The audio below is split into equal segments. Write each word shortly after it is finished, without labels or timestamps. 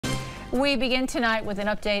We begin tonight with an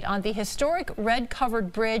update on the historic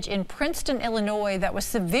red-covered bridge in Princeton, Illinois that was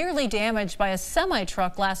severely damaged by a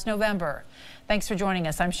semi-truck last November. Thanks for joining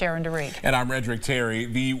us. I'm Sharon DeReed. And I'm Redrick Terry.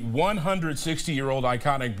 The 160-year-old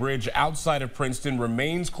iconic bridge outside of Princeton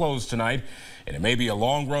remains closed tonight, and it may be a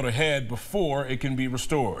long road ahead before it can be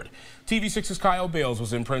restored. TV6's Kyle Bales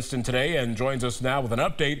was in Princeton today and joins us now with an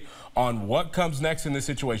update on what comes next in this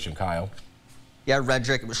situation. Kyle. Yeah,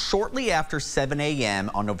 Redrick, it was shortly after 7 a.m.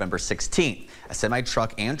 on November 16th. A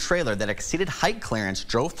semi-truck and trailer that exceeded height clearance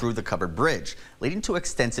drove through the covered bridge, leading to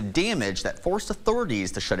extensive damage that forced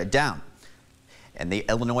authorities to shut it down. And the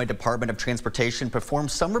Illinois Department of Transportation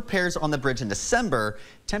performed some repairs on the bridge in December,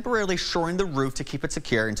 temporarily shoring the roof to keep it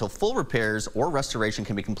secure until full repairs or restoration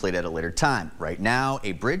can be completed at a later time. Right now,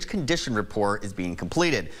 a bridge condition report is being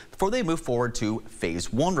completed before they move forward to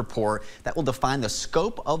Phase 1 report that will define the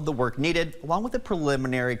scope of the work needed, along with a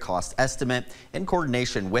preliminary cost estimate in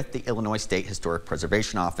coordination with the Illinois State Historic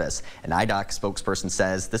Preservation Office. An IDOT spokesperson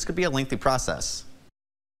says this could be a lengthy process.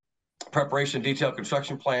 Preparation, detailed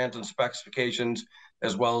construction plans and specifications,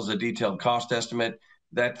 as well as a detailed cost estimate.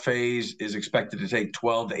 That phase is expected to take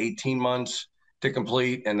 12 to 18 months to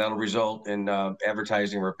complete, and that'll result in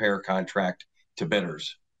advertising repair contract to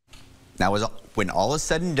bidders. Now, when all is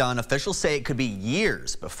said and done, officials say it could be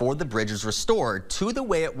years before the bridge is restored to the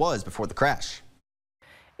way it was before the crash.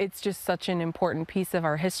 It's just such an important piece of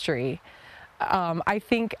our history. I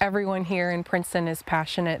think everyone here in Princeton is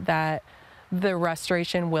passionate that the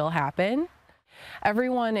restoration will happen.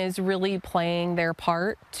 Everyone is really playing their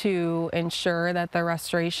part to ensure that the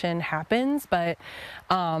restoration happens, but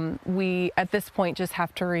we at this point just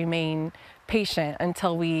have to remain patient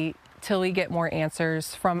until we get more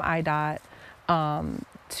answers from IDOT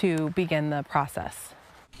to begin the process.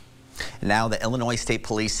 Now, the Illinois State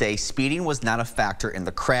Police say speeding was not a factor in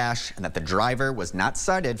the crash and that the driver was not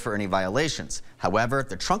cited for any violations. However,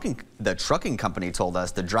 the trucking company told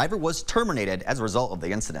us the driver was terminated as a result of the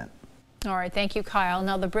incident. All right, thank you, Kyle.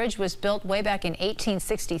 Now, the bridge was built way back in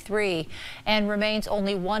 1863 and remains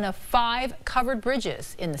only one of 5 covered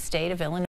bridges in the state of Illinois.